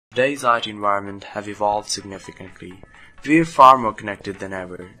Today's IT environment have evolved significantly. We are far more connected than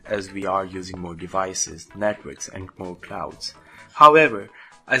ever as we are using more devices, networks, and more clouds. However,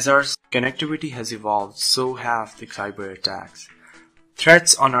 as our connectivity has evolved, so have the cyber attacks.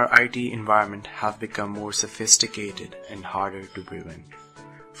 Threats on our IT environment have become more sophisticated and harder to prevent.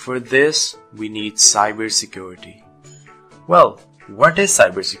 For this, we need cybersecurity. Well, what is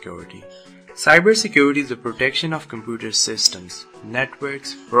cybersecurity? Cybersecurity is the protection of computer systems,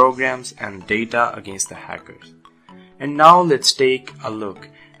 networks, programs, and data against the hackers. And now let's take a look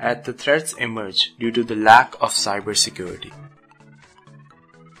at the threats emerged due to the lack of cybersecurity.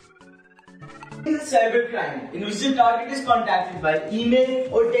 Is cybercrime, in which the target is contacted by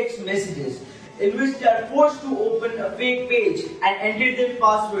email or text messages, in which they are forced to open a fake page and enter their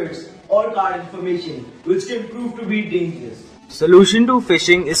passwords or card information, which can prove to be dangerous. Solution to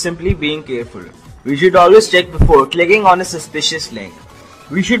phishing is simply being careful. We should always check before clicking on a suspicious link.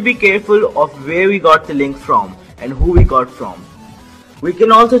 We should be careful of where we got the link from and who we got from. We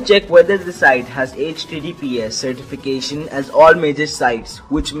can also check whether the site has HTTPS certification as all major sites,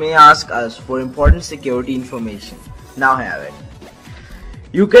 which may ask us for important security information. Now have it.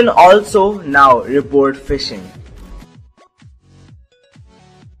 You can also now report phishing.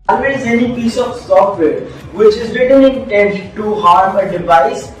 Malware is any piece of software which is written in intent to harm a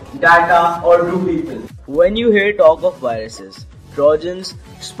device, data, or two people. When you hear talk of viruses, trojans,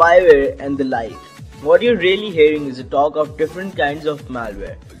 spyware and the like, what you're really hearing is a talk of different kinds of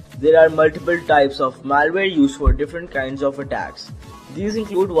malware. There are multiple types of malware used for different kinds of attacks. These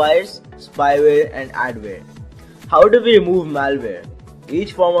include virus, spyware and adware. How do we remove malware?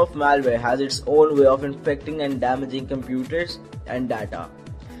 Each form of malware has its own way of infecting and damaging computers and data.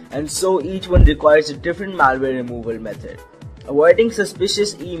 And so each one requires a different malware removal method. Avoiding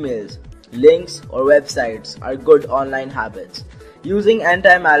suspicious emails, links or websites are good online habits. Using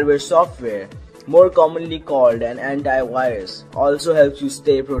anti-malware software, more commonly called an antivirus, also helps you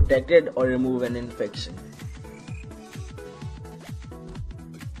stay protected or remove an infection.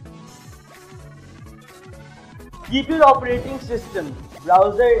 Keep your operating system,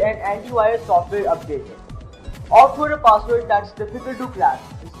 browser and antivirus software updated. Opt for a password that's difficult to crack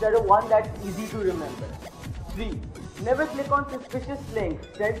instead of one that's easy to remember. 3. Never click on suspicious links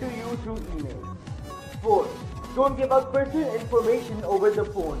sent to you through email. 4. Don't give out personal information over the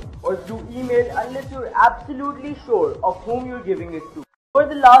phone or through email unless you're absolutely sure of whom you're giving it to.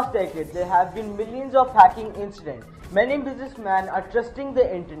 Over the last decade, there have been millions of hacking incidents. Many businessmen are trusting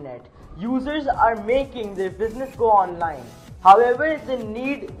the internet. Users are making their business go online. However, they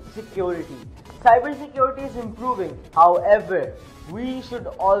need security. Cybersecurity is improving. However, we should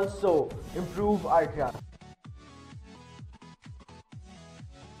also improve our trust.